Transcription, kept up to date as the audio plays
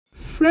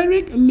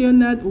Fredrick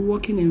Leonard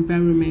working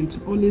environment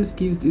always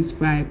gives these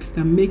vibes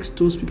that makes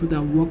those people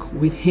that work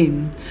with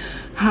him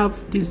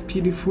have this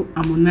beautiful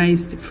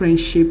harmonized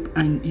friendship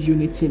and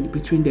unity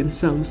between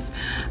themselves.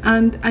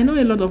 And I know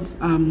a lot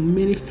of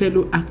many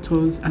fellow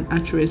actors and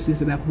actresses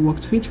that have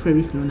worked with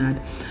Fredrick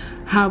Leonard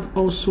have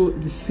also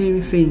the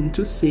same thing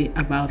to say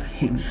about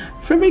him.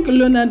 Fredrick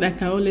Leonard, like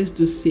I always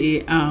do say,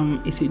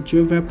 is a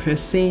jovial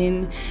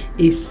person,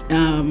 is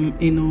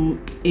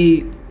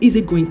a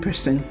easygoing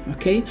person,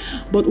 okay?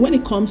 But when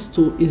it comes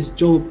to his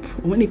job,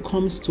 when it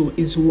comes to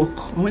his work,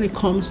 or when it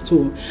comes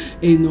to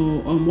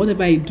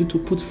whatever he do to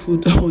put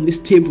food on his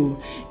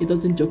table, he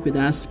doesn't joke with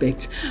that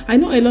aspect. I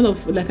know a lot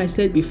of, like I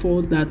said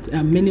before, that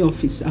many of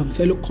his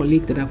fellow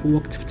colleagues that have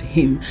worked with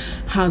him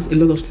has a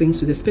lot of things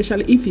to do,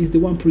 especially if he's the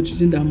one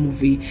producing that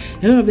movie.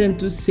 A lot of them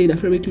do say that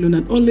Fredrick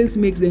Leonard always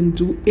makes them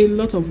do a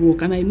lot of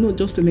work, and I know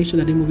just to make sure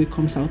that the movie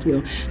comes out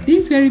well.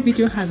 This very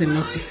video has a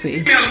lot to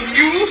say.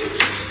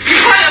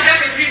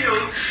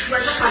 You are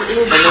just an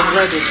old hat.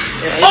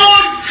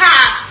 Old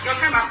hat. Your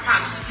time has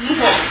passed. Move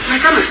on. My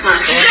time has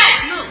passed.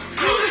 Yes. No.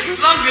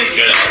 Love it.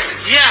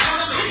 Yeah.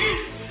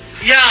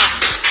 Yeah.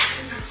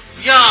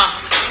 Yeah.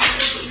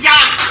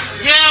 Yeah.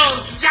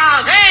 Yes.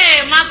 Yeah.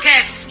 Hey,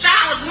 market.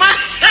 Charles.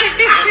 Market.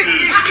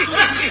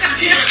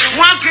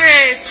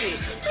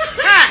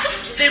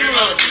 Team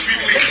love.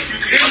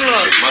 Team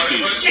love.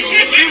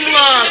 Team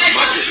love.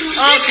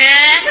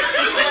 Okay.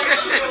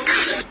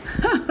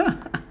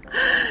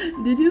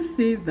 Did you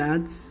see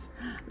that?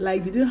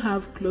 Like, did you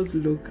have a close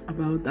look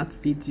about that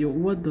video?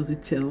 What does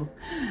it tell?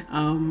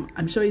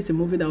 I'm sure it's a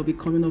movie that will be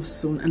coming up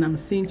soon, and I'm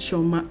seeing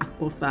Chioma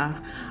Akpotha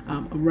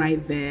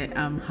right there.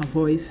 Her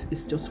voice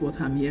is just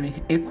what I'm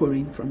hearing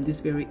echoing from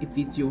this very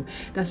video.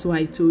 That's why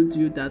I told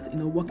you that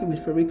working with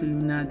Fredrick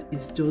Leonard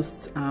is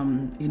just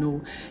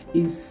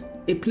is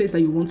a place that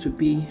you want to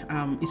be.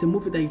 It's a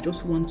movie that you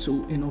just want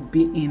to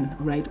be in,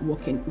 right?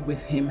 Working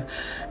with him.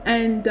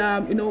 And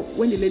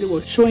when the lady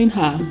was showing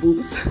her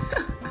boobs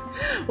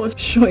was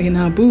showing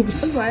her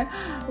boobs. That's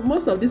why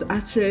most of these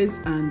actors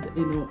and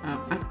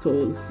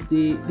actors,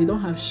 they don't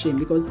have shame,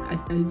 because I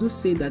do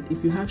say that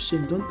if you have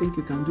shame, don't think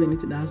you can do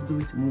anything that has to do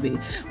with the movie.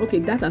 Okay,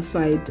 that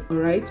aside, all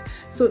right.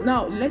 So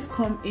now let's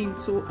come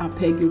into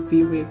Peggy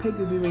Ovire. Peggy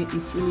Ovire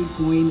is really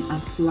going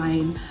and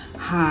flying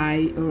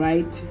high, all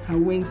right. Her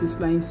wings is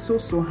flying so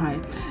high.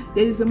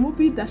 There is a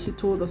movie that she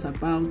told us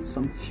about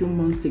some few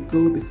months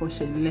ago before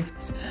she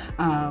left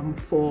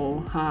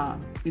for her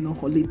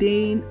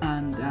holidaying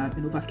and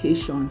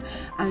vacation,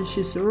 and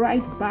she's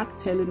right back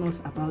telling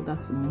us about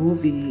that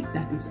movie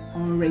that is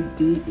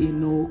already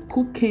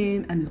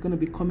cooking and is going to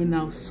be coming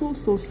out so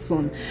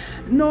soon.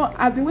 No,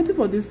 I've been waiting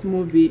for this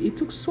movie. It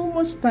took so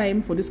much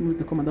time for this movie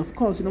to come out. Of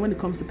course, when it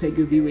comes to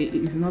Peggy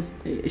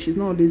Ovire, she's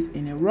not always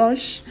in a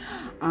rush,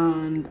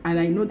 and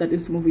I know that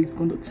this movie is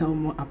going to tell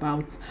more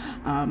about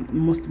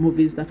most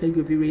movies that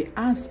Peggy Ovire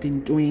has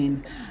been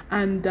doing.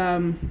 And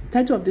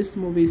title of this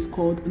movie is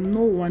called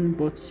No One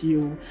But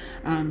You,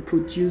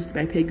 produced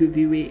by Peggy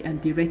Ovire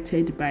and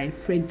directed by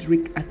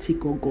Fredrick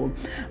Atigogo.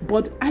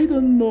 But I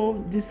don't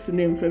know this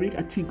name, Fredrick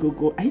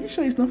Atigogo. Are you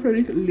sure it's not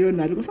Fredrick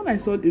Leonard? Because when I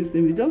saw this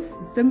name, it's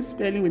just same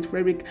spelling with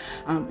Fredrick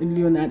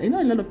Leonard. I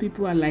know a lot of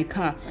people are like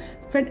her.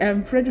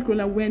 Fredrick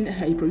Leonard, when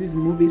he produces a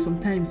movie,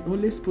 sometimes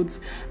always puts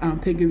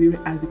Peggy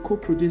Ovire as the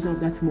co-producer of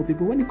that movie.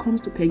 But when it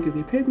comes to Peggy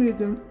Ovire, Peggy Ovire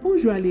don't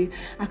usually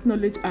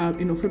acknowledge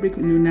Fredrick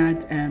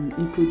Leonard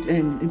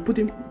in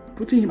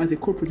putting him as a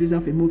co-producer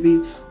of a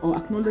movie, or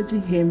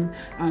acknowledging him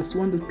as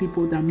one of the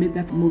people that made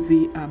that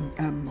movie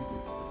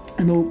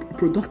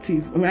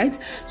productive. All right.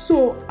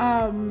 So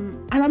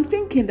and I'm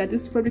thinking that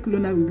this Fredrick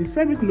Leonard will be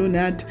Fredrick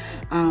Leonard,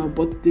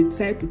 but they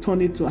decided to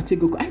turn it to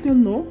Atigogo. I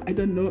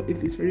don't know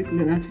if it's Fredrick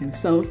Leonard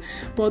himself.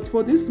 But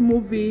for this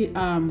movie,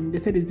 they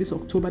said it's this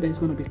October that is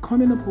going to be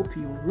coming up. Hope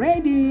you're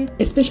ready,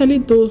 especially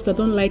those that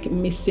don't like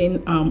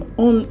missing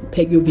on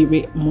Peggy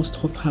Ovire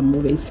most of her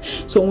movies.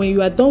 So when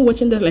you are done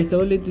watching that, like I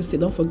always do say,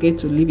 don't forget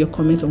to leave your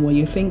comment on what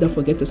you think. Don't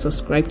forget to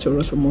subscribe to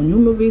us for more new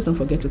movies. Don't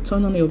forget to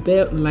turn on your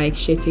bell, like,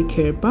 share, take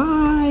care,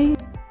 bye.